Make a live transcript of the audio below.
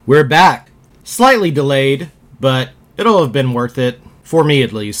We're back. Slightly delayed, but it'll have been worth it, for me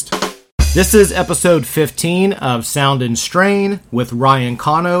at least. This is episode 15 of Sound and Strain with Ryan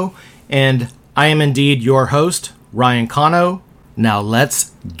Cano, and I am indeed your host, Ryan Cano. Now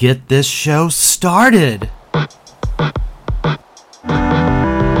let's get this show started.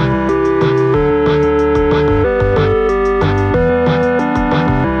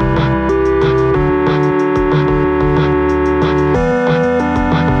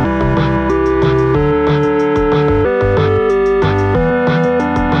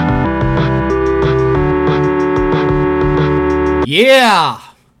 Yeah!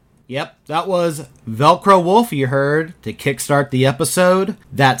 Yep, that was Velcro Wolf you heard to kickstart the episode.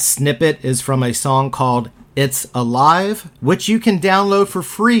 That snippet is from a song called It's Alive, which you can download for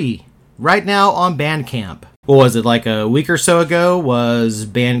free right now on Bandcamp. What was it, like a week or so ago was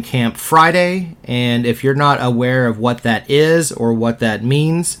Bandcamp Friday, and if you're not aware of what that is or what that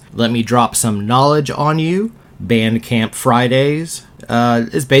means, let me drop some knowledge on you. Bandcamp Fridays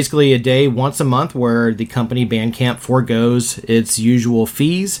is basically a day once a month where the company Bandcamp forgoes its usual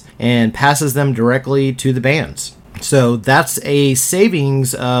fees and passes them directly to the bands. So that's a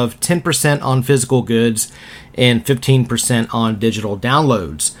savings of 10% on physical goods and 15% on digital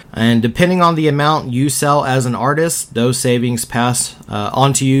downloads. And depending on the amount you sell as an artist, those savings pass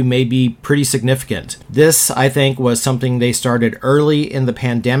on to you may be pretty significant. This, I think, was something they started early in the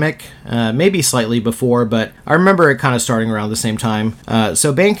pandemic, maybe slightly before, but I remember it kind of starting around the same time.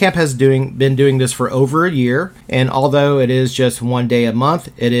 So Bandcamp has been doing this for over a year, and although it is just one day a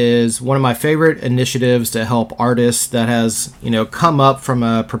month, it is one of my favorite initiatives to help artists that has, come up from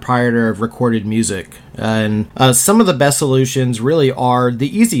a proprietor of recorded music. And some of the best solutions really are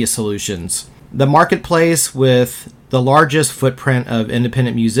the easiest solutions. The marketplace with the largest footprint of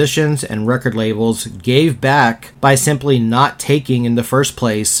independent musicians and record labels gave back by simply not taking in the first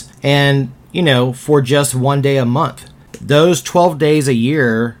place and, for just one day a month. Those 12 days a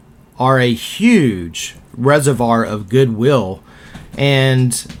year are a huge reservoir of goodwill,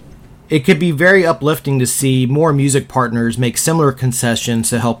 and it could be very uplifting to see more music partners make similar concessions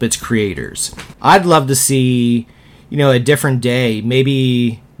to help its creators. I'd love to see, a different day,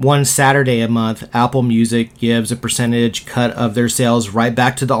 maybe one Saturday a month, Apple Music gives a percentage cut of their sales right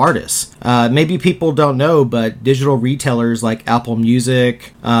back to the artists. Maybe people don't know, but digital retailers like Apple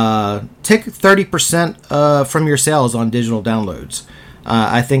Music take 30% from your sales on digital downloads.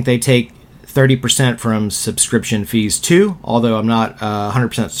 I think they take 30% from subscription fees too, although I'm not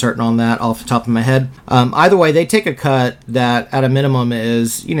 100% certain on that off the top of my head. Either way, they take a cut that at a minimum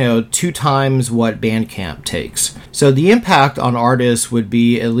is, 2 times what Bandcamp takes. So the impact on artists would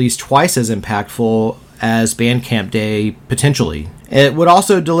be at least twice as impactful as Bandcamp Day potentially. It would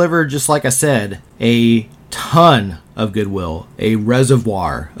also deliver, just like I said, a ton of goodwill, a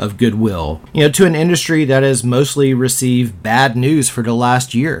reservoir of goodwill, to an industry that has mostly received bad news for the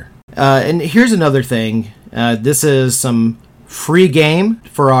last year. And here's another thing. This is some free game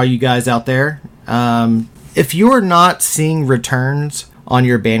for all you guys out there. If you're not seeing returns on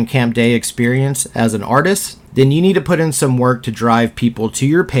your Bandcamp Day experience as an artist, then you need to put in some work to drive people to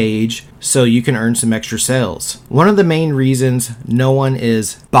your page so you can earn some extra sales. One of the main reasons no one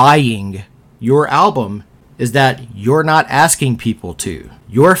is buying your album is that you're not asking people to.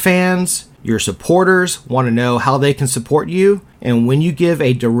 Your fans, your supporters want to know how they can support you, and when you give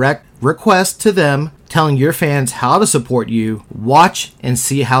a direct request to them telling your fans how to support you, watch and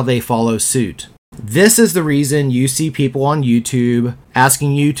see how they follow suit. This is the reason you see people on YouTube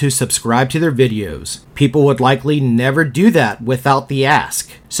asking you to subscribe to their videos. People would likely never do that without the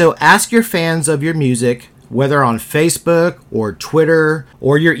ask. So ask your fans of your music, whether on Facebook or Twitter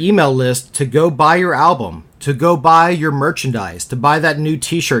or your email list, to go buy your album, to go buy your merchandise, to buy that new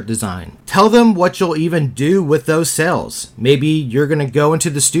t-shirt design. Tell them what you'll even do with those sales. Maybe you're going to go into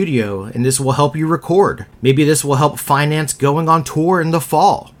the studio and this will help you record. Maybe this will help finance going on tour in the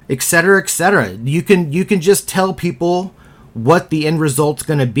fall, etc., etc. You can just tell people what the end result's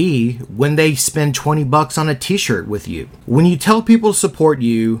going to be when they spend $20 on a t-shirt with you. When you tell people to support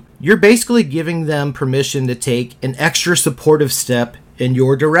you, you're basically giving them permission to take an extra supportive step in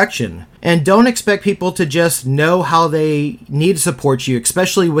your direction. And don't expect people to just know how they need to support you,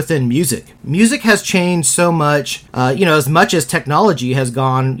 especially within music. Music has changed so much, as much as technology has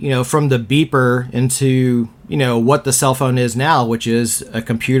gone, from the beeper into, what the cell phone is now, which is a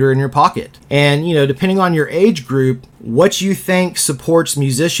computer in your pocket. And, depending on your age group, what you think supports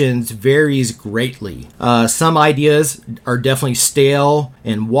musicians varies greatly. Some ideas are definitely stale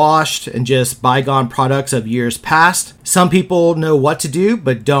and washed and just bygone products of years past. Some people know what to do,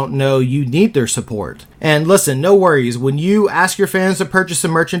 but don't know you need their support. And listen, no worries. When you ask your fans to purchase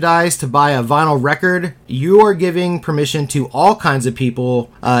some merchandise, to buy a vinyl record, you are giving permission to all kinds of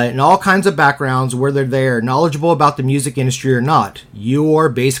people in all kinds of backgrounds, whether they're knowledgeable about the music industry or not. You are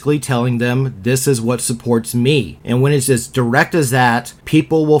basically telling them this is what supports me. And when it's as direct as that,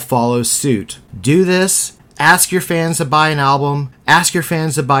 people will follow suit. Do this. Ask your fans to buy an album. Ask your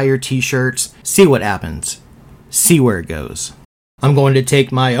fans to buy your t-shirts. See what happens. See where it goes. I'm going to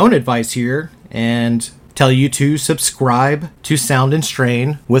take my own advice here and tell you to subscribe to Sound and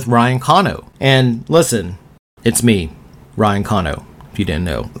Strain with Ryan Cano. And listen, it's me, Ryan Cano, if you didn't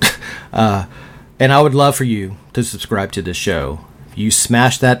know. And I would love for you to subscribe to this show. If you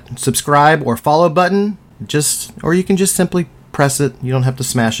smash that subscribe or follow button, or you can just simply press it. You don't have to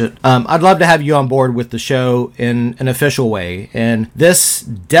smash it. I'd love to have you on board with the show in an official way. And this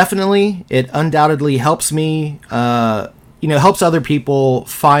definitely, it undoubtedly helps me, helps other people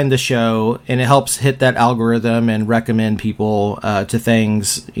find the show, and it helps hit that algorithm and recommend people to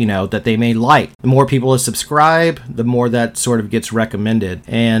things, that they may like. The more people that subscribe, the more that sort of gets recommended.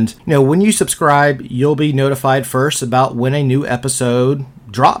 And, when you subscribe, you'll be notified first about when a new episode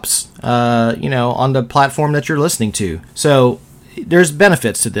drops, on the platform that you're listening to. So there's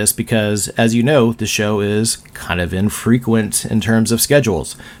benefits to this because, as you know, the show is kind of infrequent in terms of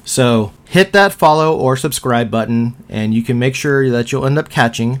schedules. So hit that follow or subscribe button, and you can make sure that you'll end up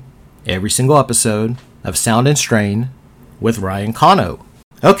catching every single episode of Sound and Strain with Ryan Cano.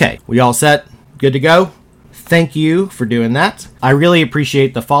 Okay, we all set? Good to go? Thank you for doing that. I really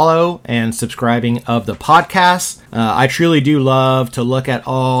appreciate the follow and subscribing of the podcast. I truly do love to look at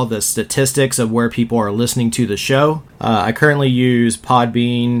all the statistics of where people are listening to the show. I currently use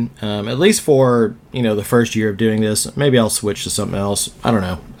Podbean, at least for, the first year of doing this. Maybe I'll switch to something else. I don't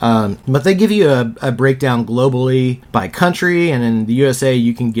know. But they give you a breakdown globally by country, and in the USA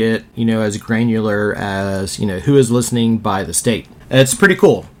you can get, as granular as, who is listening by the state. It's pretty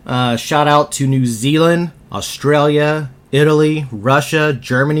cool. Shout out to New Zealand, Australia, Italy, Russia,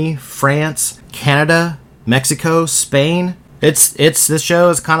 Germany, France, Canada, Mexico, Spain. This show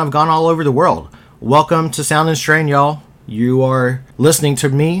has kind of gone all over the world. Welcome to Sound and Strain, y'all. You are listening to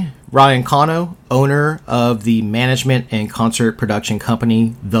me, Ryan Cano, owner of the management and concert production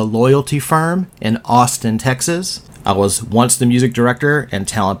company, The Loyalty Firm in Austin, Texas. I was once the music director and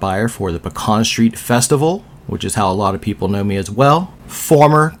talent buyer for the Pecan Street Festival, which is how a lot of people know me as well.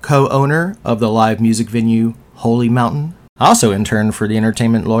 Former co-owner of the live music venue Holy Mountain. I also interned for the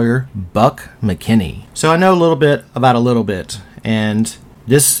entertainment lawyer Buck McKinney. So I know a little bit about a little bit, and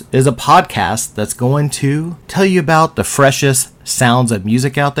this is a podcast that's going to tell you about the freshest sounds of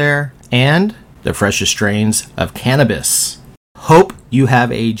music out there and the freshest strains of cannabis. Hope you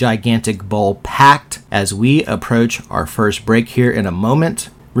have a gigantic bowl packed as we approach our first break here in a moment.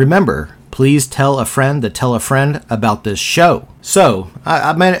 Remember, please tell a friend to tell a friend about this show. So,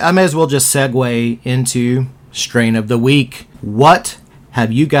 I may as well just segue into Strain of the Week. What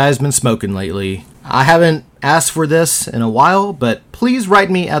have you guys been smoking lately? I haven't asked for this in a while, but please write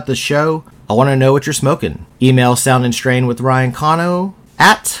me at the show. I want to know what you're smoking. Email Sound and Strain with Ryan Cano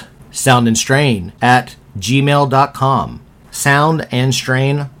at soundandstrain@gmail.com. Sound and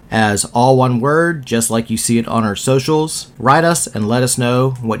Strain as all one word, just like you see it on our socials. Write us and let us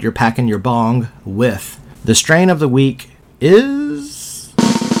know what you're packing your bong with. The strain of the week is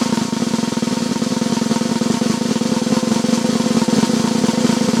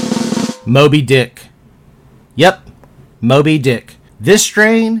Moby Dick. Yep, Moby Dick. This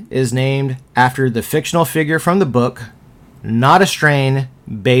strain is named after the fictional figure from the book, not a strain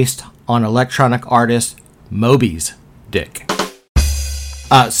based on electronic artist Moby's Dick.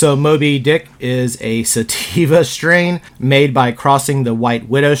 So Moby Dick is a sativa strain made by crossing the White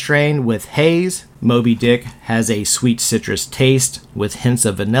Widow strain with haze. Moby Dick has a sweet citrus taste with hints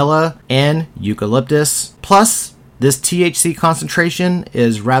of vanilla and eucalyptus. Plus, this THC concentration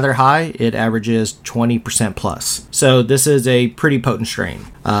is rather high. It averages 20% plus. So this is a pretty potent strain.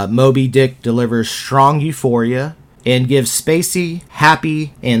 Moby Dick delivers strong euphoria and gives spacey,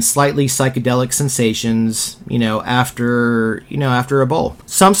 happy, and slightly psychedelic sensations, after a bowl.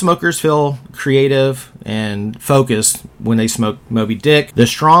 Some smokers feel creative and focused when they smoke Moby Dick. The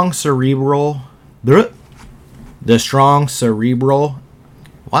strong cerebral,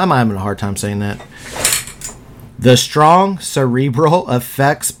 why am I having a hard time saying that? The strong cerebral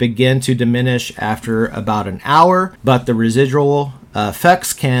effects begin to diminish after about an hour, but the residual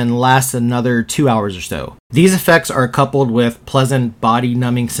effects can last another 2 hours or so. These effects are coupled with pleasant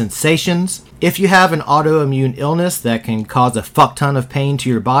body-numbing sensations. If you have an autoimmune illness that can cause a fuck ton of pain to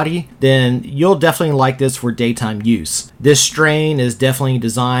your body, then you'll definitely like this for daytime use. This strain is definitely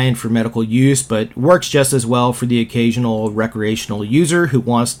designed for medical use, but works just as well for the occasional recreational user who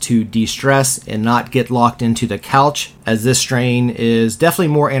wants to de-stress and not get locked into the couch, as this strain is definitely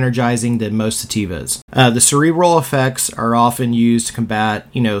more energizing than most sativas. The cerebral effects are often used to combat,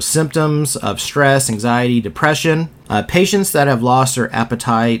 symptoms of stress, anxiety, depression. Patients that have lost their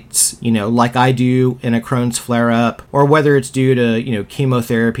appetites, like I do in a Crohn's flare-up, or whether it's due to,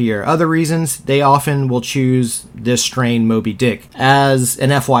 chemotherapy or other reasons, they often will choose this strain Moby Dick. As an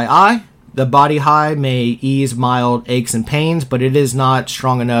FYI, the body high may ease mild aches and pains, but it is not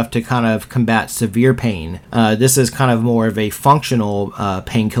strong enough to kind of combat severe pain. This is kind of more of a functional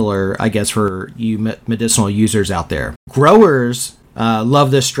painkiller, I guess, for you medicinal users out there. Growers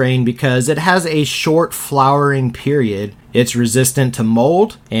love this strain because it has a short flowering period. It's resistant to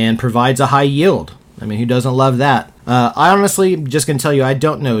mold and provides a high yield. I mean, who doesn't love that? I honestly am just gonna tell you, I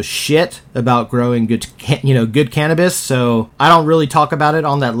don't know shit about growing good cannabis, so I don't really talk about it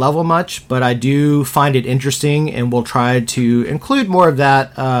on that level much. But I do find it interesting, and we'll try to include more of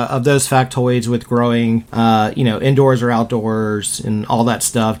that of those factoids with growing, indoors or outdoors and all that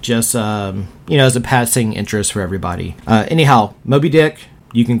stuff. Just as a passing interest for everybody. Anyhow, Moby Dick.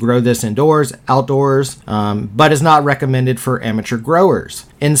 You can grow this indoors, outdoors, but is not recommended for amateur growers.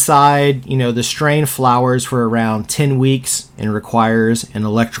 Inside, the strain flowers for around 10 weeks and requires an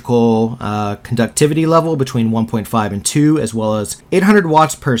electrical conductivity level between 1.5 and 2, as well as 800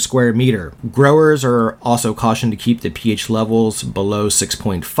 watts per square meter. Growers are also cautioned to keep the pH levels below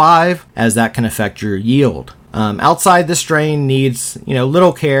 6.5, as that can affect your yield. Outside, the strain needs,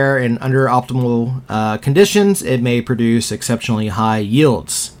 little care, and under optimal conditions, it may produce exceptionally high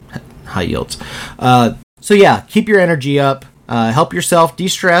yields. So yeah, keep your energy up, help yourself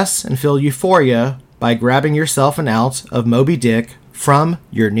de-stress and feel euphoria by grabbing yourself an ounce of Moby Dick from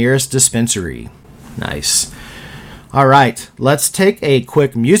your nearest dispensary. Nice. All right, let's take a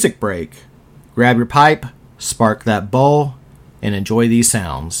quick music break. Grab your pipe, spark that bowl, and enjoy these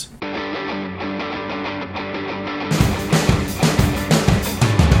sounds.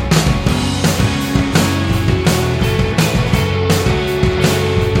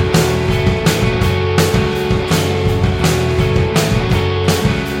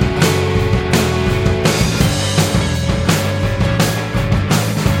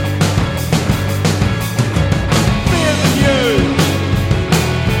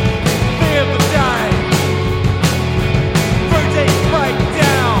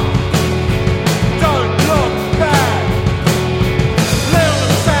 Down.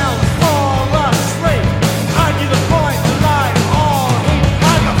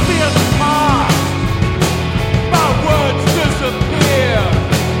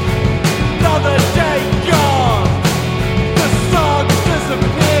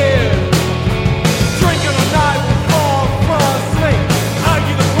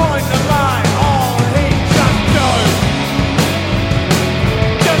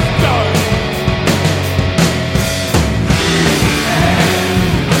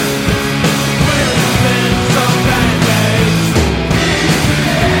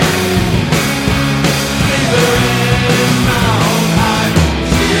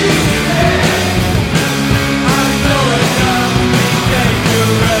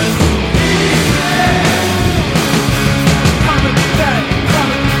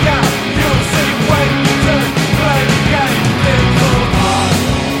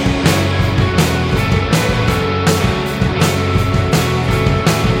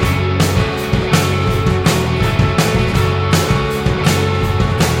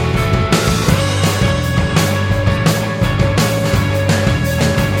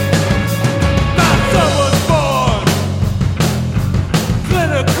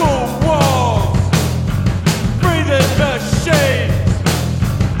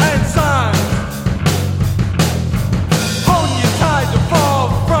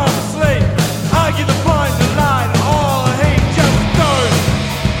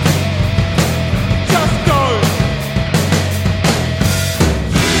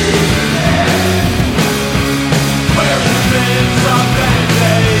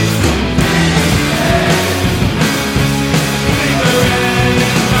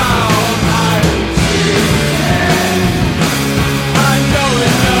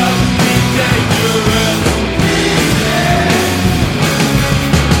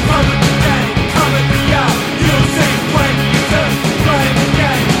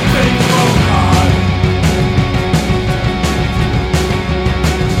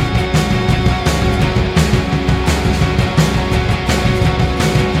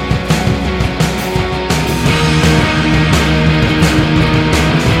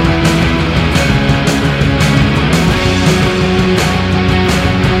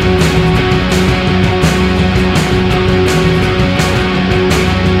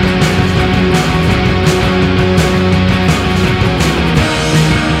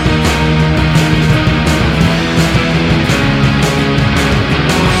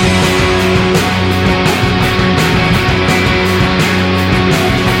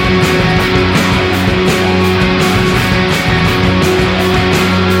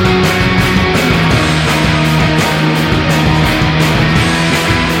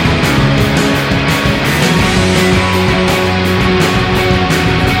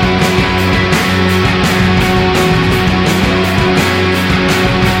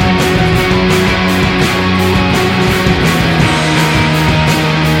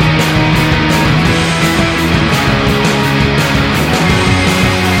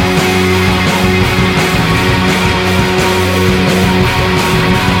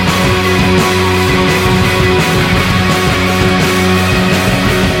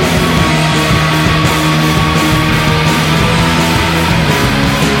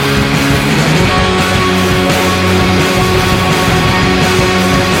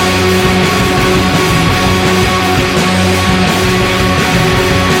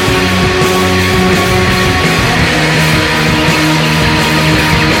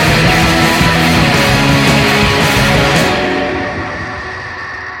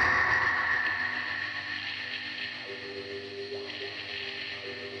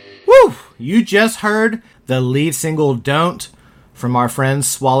 You just heard the lead single Don't from our friends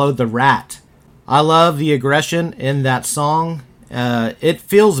Swallow the Rat. I love the aggression in that song. It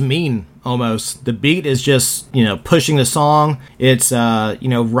feels mean almost. The beat is just, pushing the song. It's,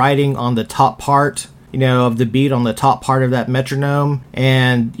 riding on the top part, of the beat on the top part of that metronome.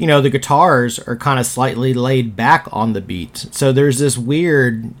 And, the guitars are kind of slightly laid back on the beat. So there's this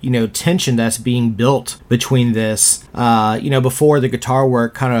weird, tension that's being built between this, before the guitar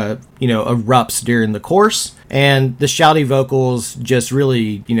work kind of, erupts during the chorus. And the shouty vocals just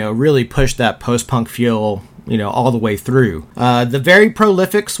really, really push that post-punk feel, all the way through. The very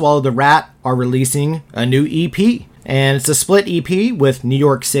prolific Swallow the Rat are releasing a new EP. And it's a split EP with New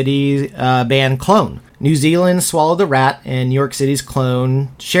York City band Clone. New Zealand's Swallow the Rat and New York City's Clone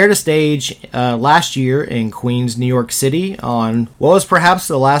shared a stage last year in Queens, New York City on what was perhaps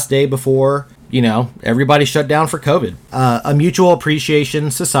the last day before, everybody shut down for COVID. A mutual appreciation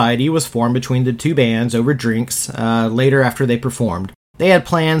society was formed between the two bands over drinks later after they performed. They had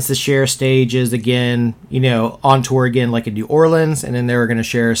plans to share stages again, on tour again, like in New Orleans, and then they were going to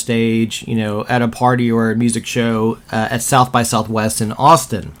share a stage, at a party or a music show at South by Southwest in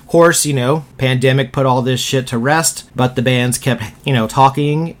Austin. Of course, pandemic put all this shit to rest, but the bands kept,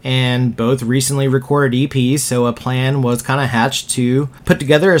 talking, and both recently recorded EPs, so a plan was kind of hatched to put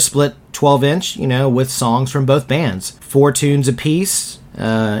together a split 12-inch, with songs from both bands. 4 tunes apiece.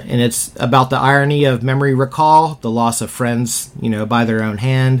 And it's about the irony of memory recall, the loss of friends, by their own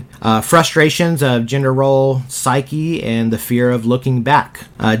hand, frustrations of gender role, psyche, and the fear of looking back.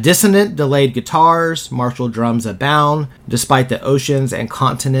 Dissonant, delayed guitars, martial drums abound, despite the oceans and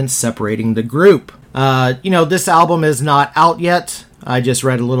continents separating the group. This album is not out yet. I just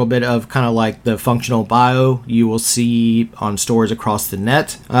read a little bit of kind of like the functional bio you will see on stores across the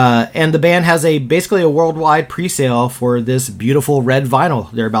net. And the band has basically a worldwide pre-sale for this beautiful red vinyl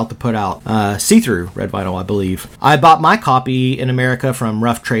they're about to put out. See-through red vinyl, I believe. I bought my copy in America from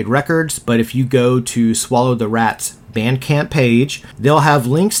Rough Trade Records, but if you go to Swallow the Rat's Bandcamp page, they'll have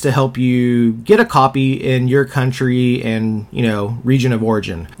links to help you get a copy in your country and, region of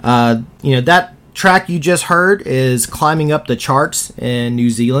origin. That track you just heard is climbing up the charts in New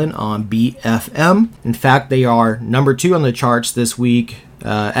Zealand on BFM. In fact, they are number 2 on the charts this week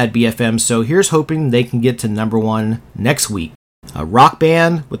at BFM, so here's hoping they can get to number 1 next week. A rock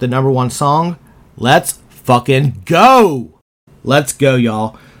band with the number 1 song. Let's fucking go! Let's go,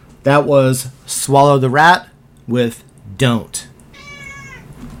 y'all. That was Swallow the Rat with Don't.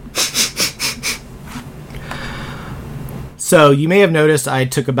 So you may have noticed I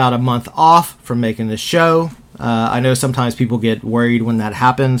took about a month off from making this show. I know sometimes people get worried when that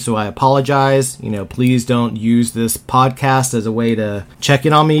happens, so I apologize. Please don't use this podcast as a way to check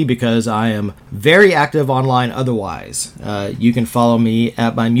in on me because I am very active online otherwise. You can follow me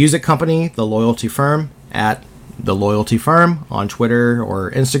at my music company, The Loyalty Firm, at The Loyalty Firm on Twitter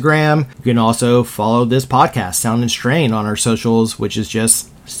or Instagram. You can also follow this podcast, Sound and Strain, on our socials, which is just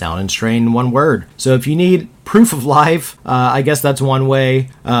Sound and Strain, one word. So if you need proof of life, I guess that's one way.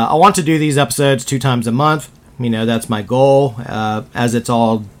 I want to do these episodes 2 times a month. That's my goal, as it's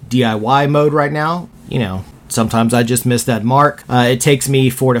all DIY mode right now. Sometimes I just miss that mark. It takes me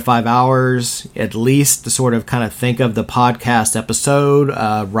 4 to 5 hours at least to sort of kind of think of the podcast episode,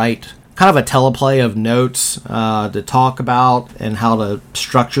 write kind of a teleplay of notes to talk about and how to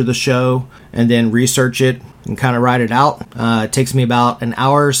structure the show, and then research it and kind of write it out. It takes me about an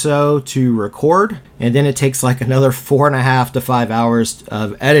hour or so to record, and then it takes like another 4.5 to 5 hours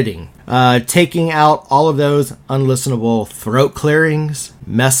of editing. Taking out all of those unlistenable throat clearings,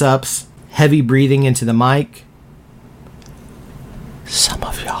 mess ups, heavy breathing into the mic. Some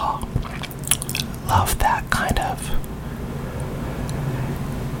of y'all love that kind of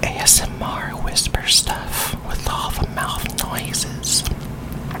ASMR whisper stuff with all the mouth noises.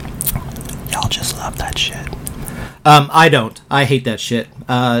 Y'all just love that shit. I don't. I hate that shit.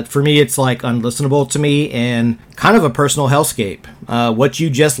 For me, it's like unlistenable to me and kind of a personal hellscape. What you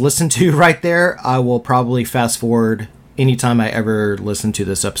just listened to right there, I will probably fast forward anytime I ever listen to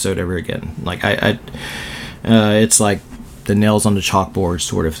this episode ever again. Like it's like the nails on the chalkboard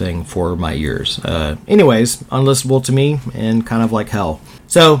sort of thing for my ears. Anyways, unlistenable to me and kind of like hell.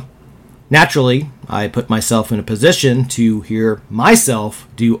 So naturally, I put myself in a position to hear myself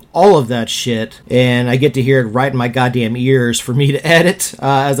do all of that shit, and I get to hear it right in my goddamn ears for me to edit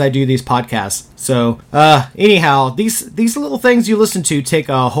as I do these podcasts. So, anyhow, these little things you listen to take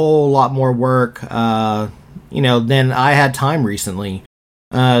a whole lot more work, than I had time recently.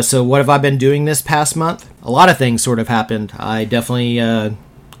 So what have I been doing this past month? A lot of things sort of happened. I definitely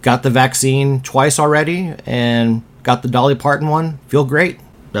got the vaccine twice already, and got the Dolly Parton one. Feel great.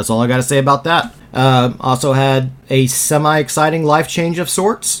 that's all I got to say about that. Also had a semi-exciting life change of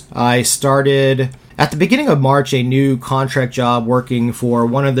sorts. I started at the beginning of March a new contract job working for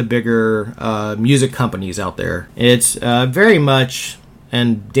one of the bigger music companies out there. It's very much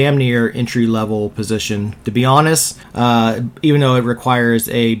and damn near entry-level position, to be honest, even though it requires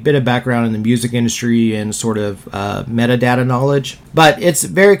a bit of background in the music industry and sort of metadata knowledge. But it's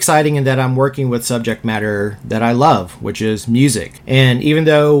very exciting in that I'm working with subject matter that I love, which is music. And even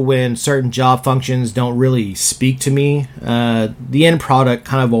though when certain job functions don't really speak to me, the end product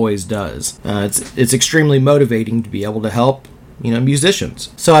kind of always does. It's extremely motivating to be able to help, musicians.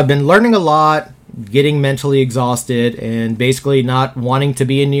 So I've been learning a lot, getting mentally exhausted, and basically not wanting to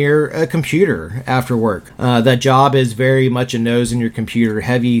be near a computer after work. That job is very much a nose in your computer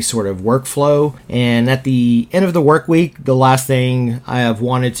heavy sort of workflow, and at the end of the work week, the last thing I have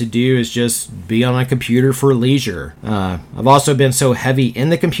wanted to do is just be on a computer for leisure. I've also been so heavy in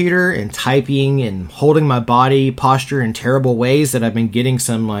the computer and typing and holding my body posture in terrible ways that I've been getting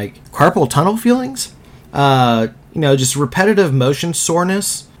some carpal tunnel feelings, just repetitive motion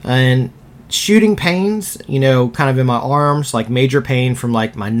soreness and shooting pains, kind of in my arms, like major pain from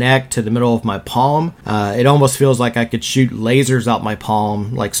my neck to the middle of my palm. It almost feels like I could shoot lasers out my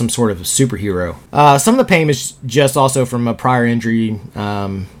palm like some sort of a superhero. Some of the pain is just also from a prior injury,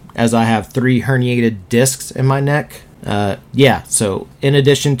 as I have 3 herniated discs in my neck. So in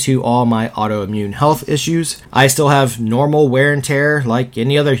addition to all my autoimmune health issues, I still have normal wear and tear like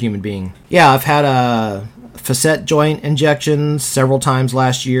any other human being. I've had facet joint injections several times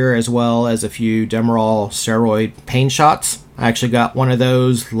last year, as well as a few Demerol steroid pain shots. I actually got one of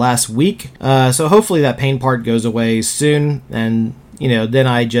those last week, so hopefully that pain part goes away soon, and then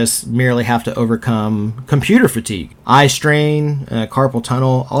I just merely have to overcome computer fatigue. Eye strain, carpal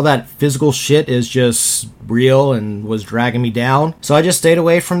tunnel, all that physical shit is just real and was dragging me down, so I just stayed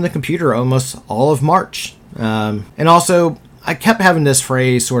away from the computer almost all of March. And also, I kept having this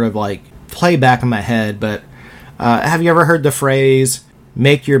phrase sort of play back in my head, but have you ever heard the phrase,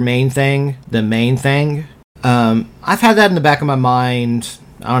 make your main thing the main thing? I've had that in the back of my mind,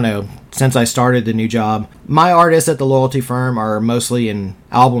 I don't know, since I started the new job. My artists at the Loyalty firm are mostly in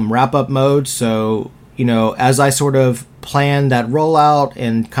album wrap-up mode, so, as I sort of plan that rollout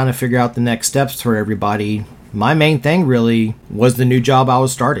and kind of figure out the next steps for everybody, my main thing really was the new job I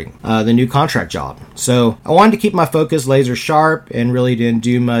was starting, the new contract job. So I wanted to keep my focus laser sharp and really didn't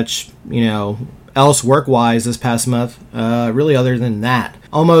do much, else work-wise this past month, really other than that.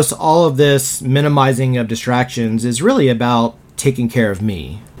 Almost all of this minimizing of distractions is really about taking care of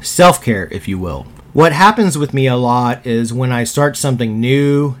me. Self-care, if you will. What happens with me a lot is when I start something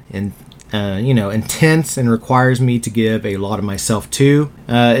new and intense and requires me to give a lot of myself to,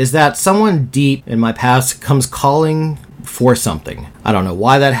 is that someone deep in my past comes calling for something. I don't know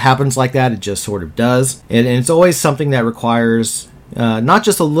why that happens like that, it just sort of does. And it's always something that requires not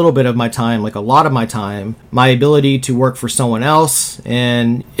just a little bit of my time, like a lot of my time, my ability to work for someone else,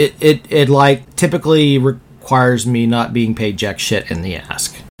 and it typically requires me not being paid jack shit in the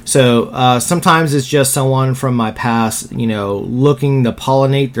ask. So sometimes it's just someone from my past, looking to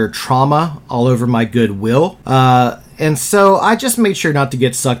pollinate their trauma all over my goodwill. And so I just made sure not to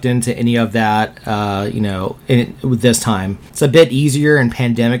get sucked into any of that, with this time. It's a bit easier in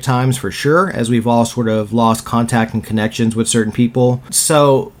pandemic times for sure, as we've all sort of lost contact and connections with certain people.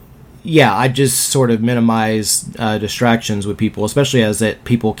 So, I just sort of minimized distractions with people, especially as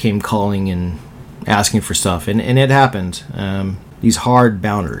people came calling and asking for stuff. And it happened. These hard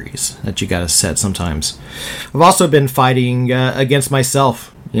boundaries that you gotta set sometimes. I've also been fighting against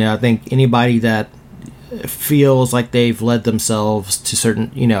myself. I think anybody that feels like they've led themselves to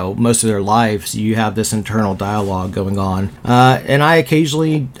certain, most of their lives, you have this internal dialogue going on. And I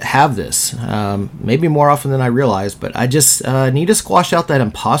occasionally have this, maybe more often than I realize, but I just need to squash out that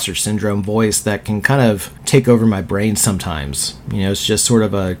imposter syndrome voice that can kind of take over my brain sometimes. It's just sort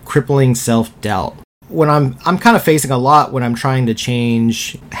of a crippling self-doubt. When I'm kind of facing a lot when I'm trying to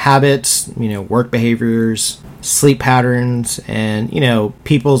change habits, work behaviors, sleep patterns, and,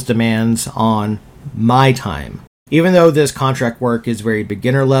 people's demands on my time. Even though this contract work is very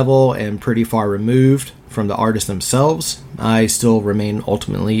beginner level and pretty far removed from the artists themselves, I still remain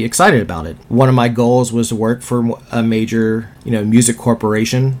ultimately excited about it. One of my goals was to work for a major, music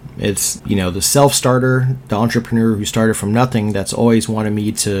corporation. It's, the self-starter, the entrepreneur who started from nothing that's always wanted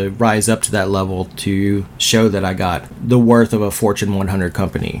me to rise up to that level to show that I got the worth of a Fortune 100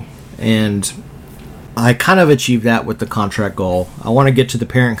 company. And I kind of achieved that with the contract goal. I want to get to the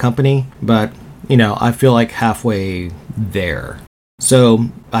parent company, but I feel like halfway there. So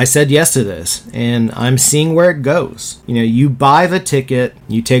I said yes to this, and I'm seeing where it goes. You buy the ticket,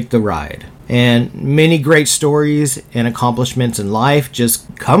 you take the ride. And many great stories and accomplishments in life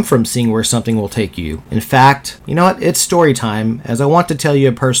just come from seeing where something will take you. In fact, you know what? It's story time, as I want to tell you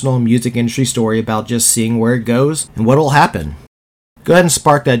a personal music industry story about just seeing where it goes and what will happen. Go ahead and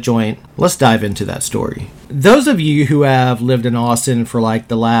spark that joint. Let's dive into that story. Those of you who have lived in Austin for like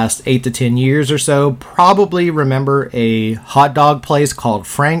the last 8 to 10 years or so probably remember a hot dog place called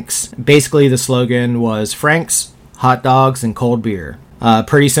Frank's. Basically, the slogan was Frank's, hot dogs, and cold beer.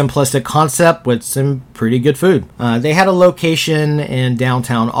 Pretty simplistic concept with some pretty good food. They had a location in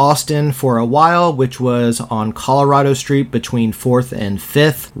downtown Austin for a while, which was on Colorado Street between 4th and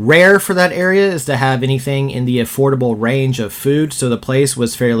 5th. Rare for that area is to have anything in the affordable range of food, so the place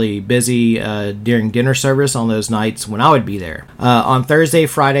was fairly busy during dinner service on those nights when I would be there. On Thursday,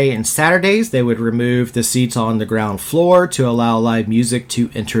 Friday, and Saturdays, they would remove the seats on the ground floor to allow live music to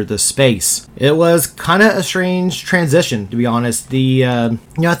enter the space. It was kind of a strange transition, to be honest.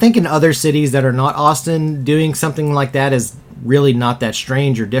 I think in other cities that are not Austin, doing something like that is really not that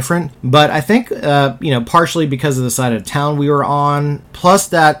strange or different. But I think, partially because of the side of town we were on, plus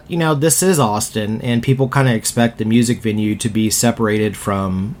that, this is Austin, and people kind of expect the music venue to be separated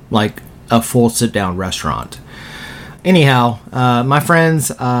from, like, a full sit-down restaurant. Anyhow, my friends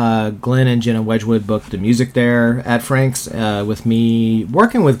Glenn and Jenna Wedgwood booked the music there at Frank's, with me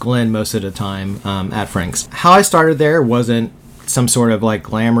working with Glenn most of the time at Frank's. How I started there wasn't some sort of like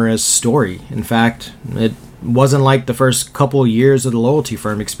glamorous story. In fact, it wasn't like the first couple years of the loyalty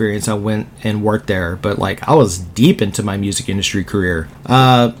firm experience I went and worked there, but like I was deep into my music industry career.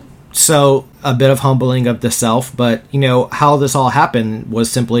 So a bit of humbling of the self, but how this all happened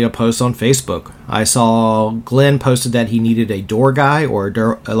was simply a post on Facebook. I saw Glenn posted that he needed a door guy or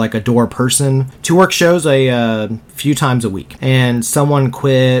a door person to work shows a few times a week, and someone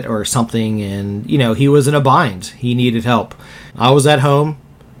quit or something, and he was in a bind. He needed help. I was at home,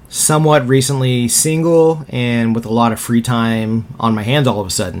 somewhat recently single, and with a lot of free time on my hands all of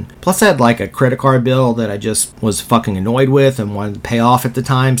a sudden. Plus I had like a credit card bill that I just was fucking annoyed with and wanted to pay off at the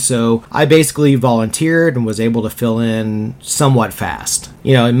time, so I basically volunteered and was able to fill in somewhat fast.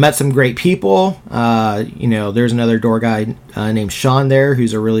 I met some great people. There's another door guy named Sean there,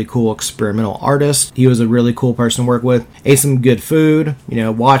 who's a really cool experimental artist. He was a really cool person to work with. Ate some good food,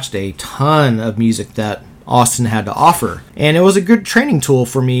 watched a ton of music that Austin had to offer. And it was a good training tool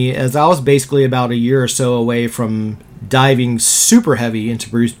for me, as I was basically about a year or so away from diving super heavy into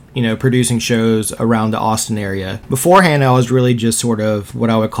producing shows around the Austin area. Beforehand, I was really just sort of what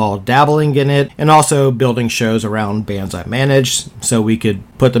I would call dabbling in it, and also building shows around bands I managed so we could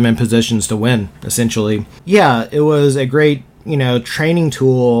put them in positions to win, essentially. Yeah, it was a great training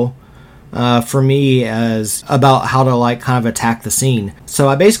tool for me as about how to kind of attack the scene. So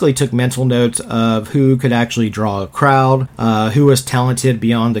I basically took mental notes of who could actually draw a crowd, who was talented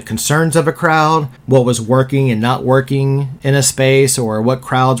beyond the concerns of a crowd, what was working and not working in a space, or what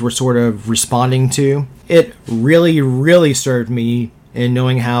crowds were sort of responding to. It really, really served me in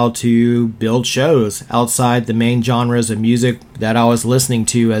knowing how to build shows outside the main genres of music that I was listening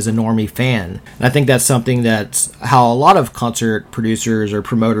to as a normie fan. And I think that's something that's how a lot of concert producers or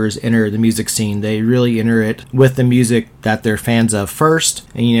promoters enter the music scene. They really enter it with the music that they're fans of first.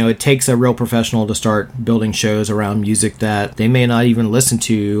 And it takes a real professional to start building shows around music that they may not even listen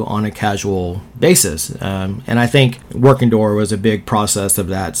to on a casual basis. And I think Working Door was a big process of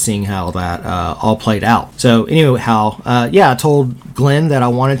that, seeing how that all played out. So anyhow, I told Glenn that I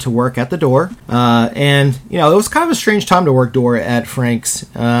wanted to work at the door. And it was kind of a strange time to work door at Frank's.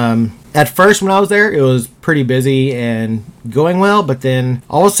 At first, when I was there, it was pretty busy and going well, but then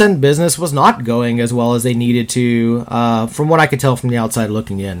all of a sudden business was not going as well as they needed to, from what I could tell from the outside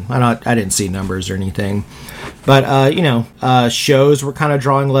looking in. I didn't see numbers or anything, but shows were kind of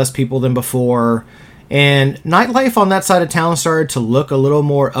drawing less people than before. And nightlife on that side of town started to look a little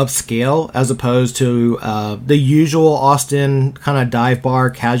more upscale as opposed to the usual Austin kind of dive bar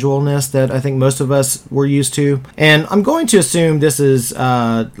casualness that I think most of us were used to. And I'm going to assume this is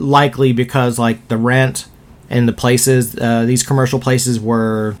likely because the rent and the places, these commercial places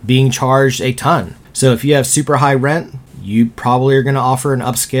were being charged a ton. So if you have super high rent, you probably are going to offer an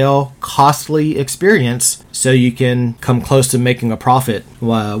upscale, costly experience so you can come close to making a profit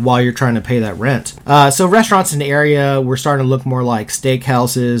while you're trying to pay that rent. So restaurants in the area were starting to look more like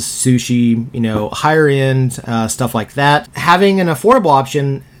steakhouses, sushi, higher end stuff like that. Having an affordable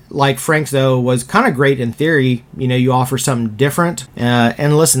option like Frank's, though, was kind of great in theory. You offer something different.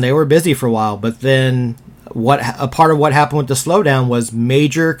 And listen, they were busy for a while, but then a part of what happened with the slowdown was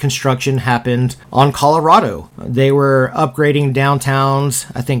major construction happened on Colorado. They were upgrading downtown's,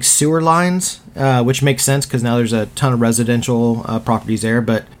 I think, sewer lines, which makes sense because now there's a ton of residential properties there.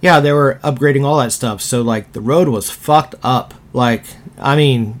 But yeah, they were upgrading all that stuff. So like the road was fucked up. Like, I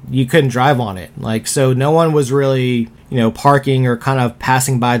mean, you couldn't drive on it. Like, so no one was really, parking or kind of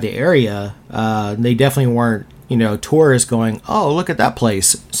passing by the area. They definitely weren't, tourists going, oh, look at that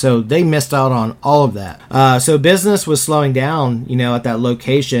place. So they missed out on all of that. So business was slowing down, at that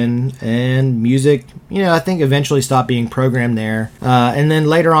location, and music, I think eventually stopped being programmed there. And then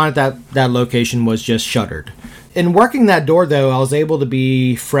later on at that location was just shuttered. In working that door, though, I was able to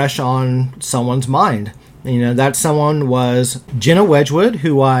be fresh on someone's mind. That someone was Jenna Wedgwood,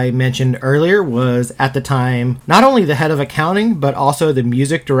 who I mentioned earlier, was at the time not only the head of accounting, but also the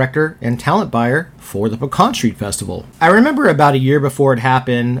music director and talent buyer for the Pecan Street Festival. I remember about a year before it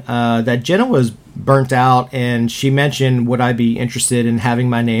happened that Jenna was burnt out, and she mentioned would I be interested in having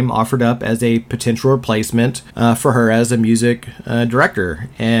my name offered up as a potential replacement for her as a music director.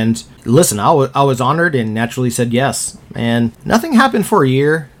 And listen, I was honored and naturally said yes. And nothing happened for a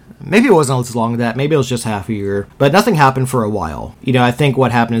year. Maybe it wasn't as long as that. Maybe it was just half a year. But nothing happened for a while. I think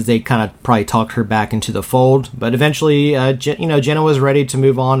what happened is they kind of probably talked her back into the fold. But eventually, Jenna was ready to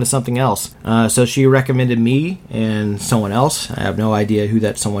move on to something else. So she recommended me and someone else. I have no idea who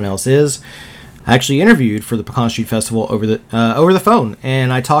that someone else is. I actually interviewed for the Pecan Street Festival over the phone.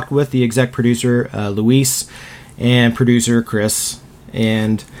 And I talked with the exec producer, Luis, and producer, Chris.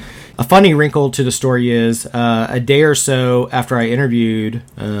 And a funny wrinkle to the story is a day or so after I interviewed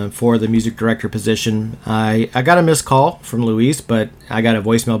for the music director position, I got a missed call from Luis, but I got a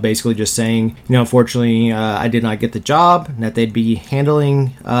voicemail basically just saying, unfortunately, I did not get the job, and that they'd be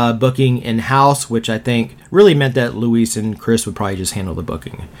handling booking in-house, which I think really meant that Luis and Chris would probably just handle the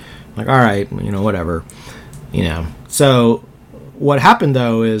booking. Like, all right, whatever. So what happened,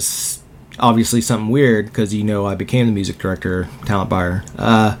 though, is obviously something weird because I became the music director, talent buyer.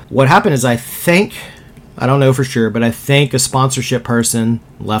 What happened is I don't know for sure, but I think a sponsorship person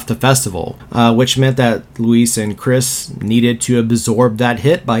left the festival, which meant that Luis and Chris needed to absorb that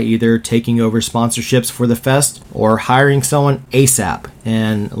hit by either taking over sponsorships for the fest or hiring someone ASAP.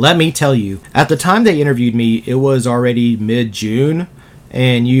 And let me tell you, at the time they interviewed me, it was already mid-June,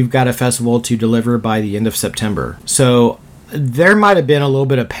 and you've got a festival to deliver by the end of September. So there might have been a little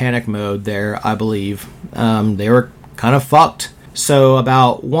bit of panic mode there, I believe. They were kind of fucked. So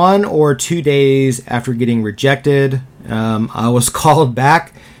about 1 or 2 days after getting rejected, I was called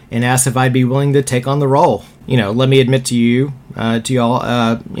back and asked if I'd be willing to take on the role. Let me admit to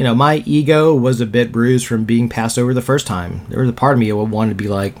y'all, my ego was a bit bruised from being passed over the first time. There was a part of me that wanted to be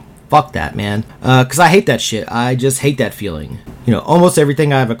like, fuck that, man. Because I hate that shit. I just hate that feeling. Almost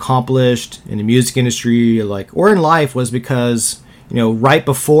everything I've accomplished in the music industry, or in life, was because, right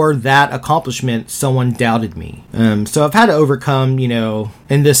before that accomplishment, someone doubted me. So I've had to overcome,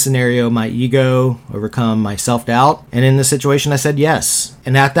 in this scenario, my ego, overcome my self-doubt. And in this situation, I said yes.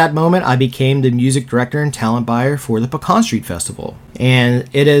 And at that moment, I became the music director and talent buyer for the Pecan Street Festival. And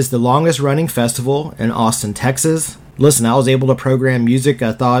it is the longest running festival in Austin, Texas. Listen, I was able to program music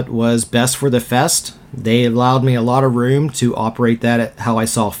I thought was best for the fest. They allowed me a lot of room to operate that how I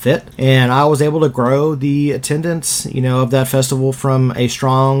saw fit. And I was able to grow the attendance, of that festival from a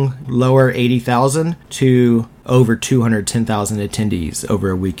strong lower 80,000 to over 210,000 attendees over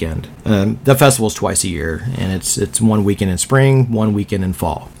a weekend. The festival's twice a year, and it's one weekend in spring, one weekend in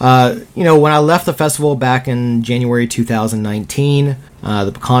fall. When I left the festival back in January 2019,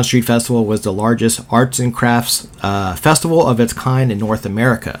 the Pecan Street Festival was the largest arts and crafts festival of its kind in North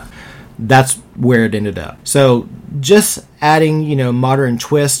America. That's where it ended up. So just adding, modern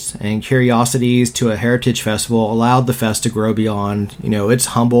twists and curiosities to a heritage festival allowed the fest to grow beyond, its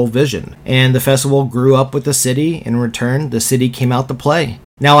humble vision. And the festival grew up with the city. In return, the city came out to play.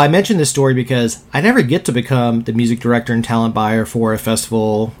 Now, I mention this story because I never get to become the music director and talent buyer for a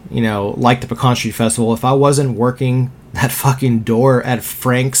festival, like the Pecan Street Festival, if I wasn't working that fucking door at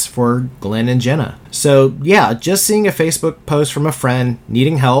Frank's for Glenn and Jenna. So yeah, just seeing a Facebook post from a friend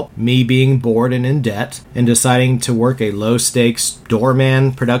needing help, me being bored and in debt, and deciding to work a low-stakes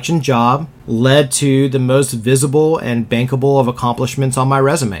doorman production job led to the most visible and bankable of accomplishments on my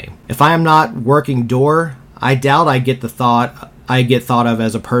resume. If I am not working door, I doubt I get thought of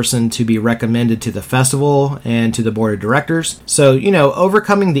as a person to be recommended to the festival and to the board of directors. So,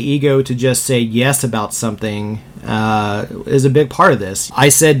 overcoming the ego to just say yes about something is a big part of this. I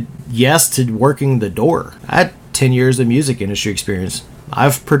said yes to working the door. I had 10 years of music industry experience.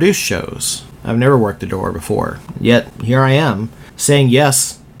 I've produced shows. I've never worked the door before. Yet, here I am, saying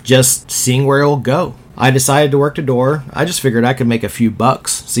yes, just seeing where it will go. I decided to work the door. I just figured I could make a few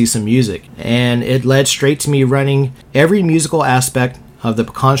bucks, see some music. And it led straight to me running every musical aspect of the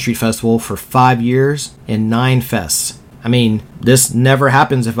Pecan Street Festival for 5 years and 9 fests. I mean, this never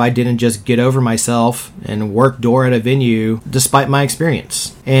happens if I didn't just get over myself and work door at a venue despite my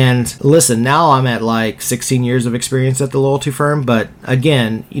experience. And listen, now I'm at like 16 years of experience at the loyalty firm, but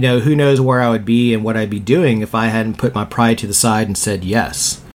again, who knows where I would be and what I'd be doing if I hadn't put my pride to the side and said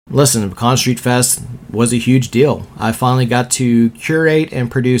yes. Listen, Pecan Street Fest was a huge deal. I finally got to curate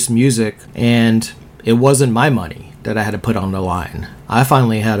and produce music, and it wasn't my money that I had to put on the line. I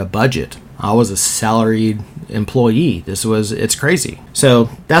finally had a budget. I was a salaried employee. It's crazy. So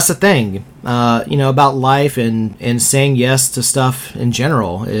that's the thing, about life and saying yes to stuff in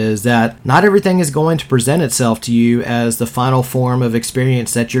general, is that not everything is going to present itself to you as the final form of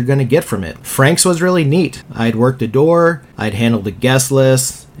experience that you're going to get from it. Frank's was really neat. I'd work the door, I'd handle the guest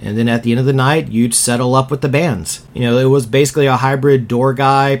list, and then at the end of the night, you'd settle up with the bands. It was basically a hybrid door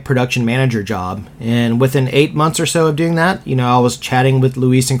guy, production manager job. And within 8 months or so of doing that, I was chatting with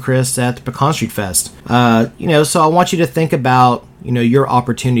Luis and Chris at the Pecan Street Fest. So I want you to think about, your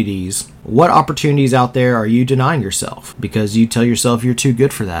opportunities. What opportunities out there are you denying yourself because you tell yourself you're too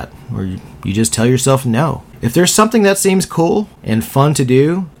good for that, or you just tell yourself no? If there's something that seems cool and fun to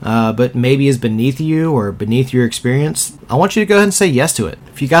do, but maybe is beneath you or beneath your experience, I want you to go ahead and say yes to it.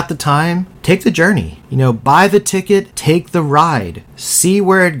 If you got the time, take the journey. Buy the ticket, take the ride, see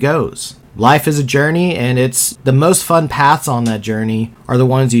where it goes. Life is a journey, and it's the most fun paths on that journey are the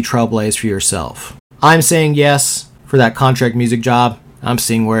ones you trailblaze for yourself. I'm saying yes for that contract music job. I'm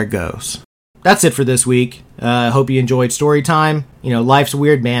seeing where it goes. That's it for this week. I hope you enjoyed story time. Life's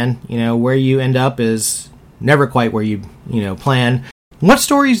weird, man. Where you end up is never quite where you plan. What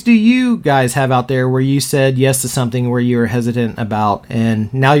stories do you guys have out there where you said yes to something where you were hesitant about,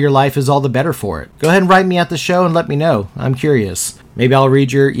 and now your life is all the better for it? Go ahead and write me at the show and let me know. I'm curious. Maybe I'll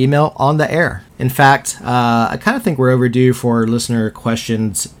read your email on the air. In fact, I kind of think we're overdue for listener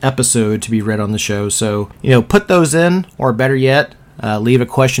questions episode to be read on the show. So, put those in, or better yet, leave a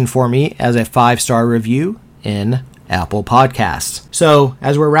question for me as a 5-star review in Apple Podcasts. So,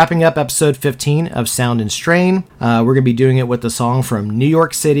 as we're wrapping up episode 15 of Sound and Strain, we're going to be doing it with the song from New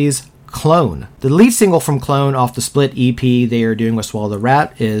York City's Clone. The lead single from Clone off the split EP they are doing with Swallow the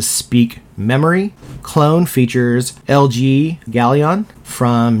Rat is Speak Memory. Clone features LG Gallion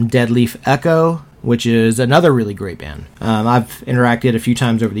from Deadleaf Echo, which is another really great band. I've interacted a few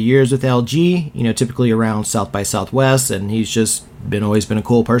times over the years with LG, typically around South by Southwest, and he's just always been a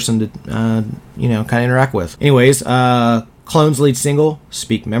cool person to, kind of interact with. Anyways, Clone's lead single,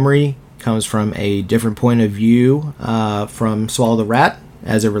 Speak Memory, comes from a different point of view from Swallow the Rat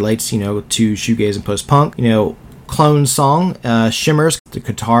as it relates, to shoegaze and post-punk. Clone's song shimmers, the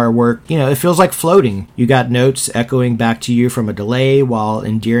guitar work, it feels like floating. You got notes echoing back to you from a delay, while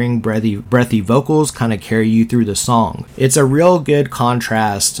endearing breathy vocals kind of carry you through the song. It's a real good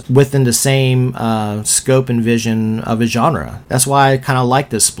contrast within the same scope and vision of a genre. That's why I kind of like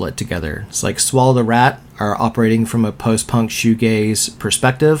this split together. It's like Swallow the Rat are operating from a post-punk shoegaze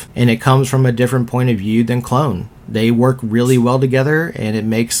perspective, and it comes from a different point of view than Clone. They work really well together, and it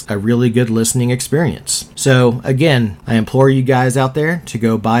makes a really good listening experience. So again, I implore you guys out there to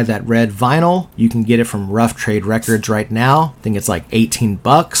go buy that red vinyl. You can get it from Rough Trade Records right now. I think it's like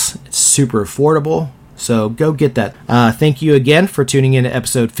 $18. It's super affordable. So go get that. Thank you again for tuning in to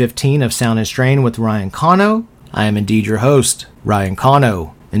episode 15 of Sound and Strain with Ryan Cano. I am indeed your host, Ryan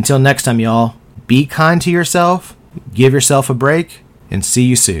Cano. Until next time, y'all, be kind to yourself, give yourself a break, and see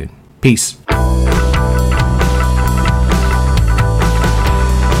you soon. Peace.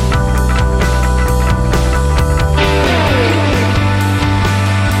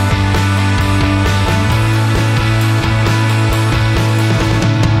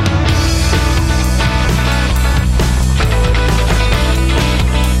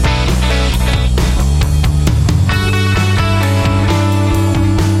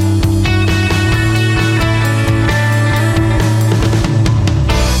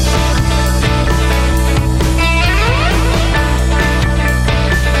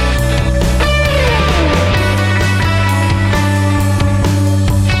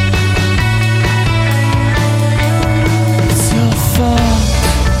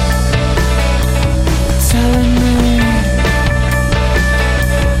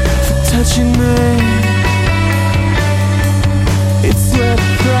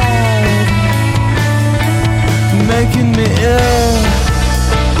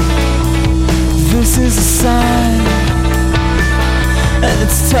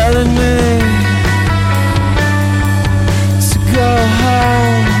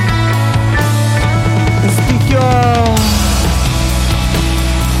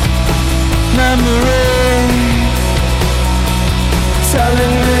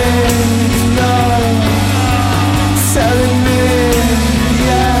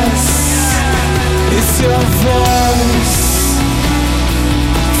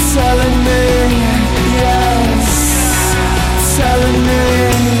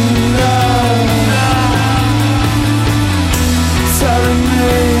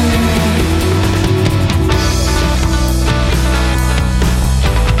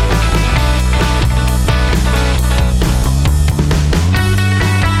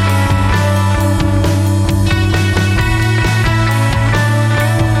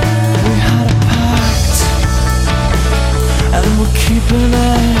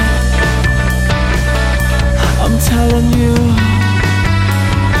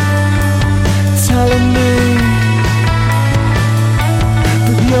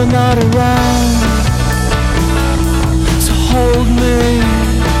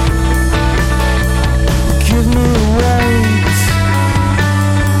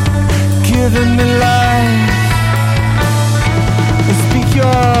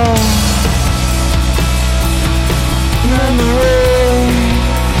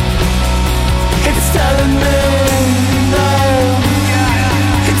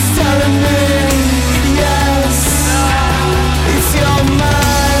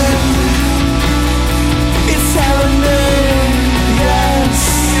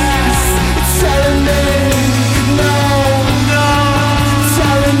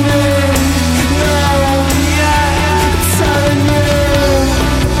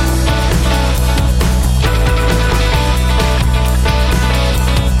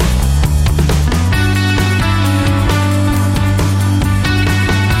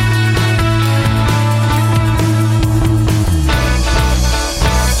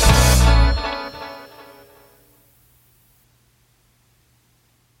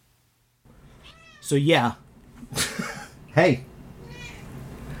 So yeah. Hey.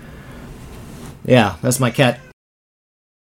 Yeah, that's my cat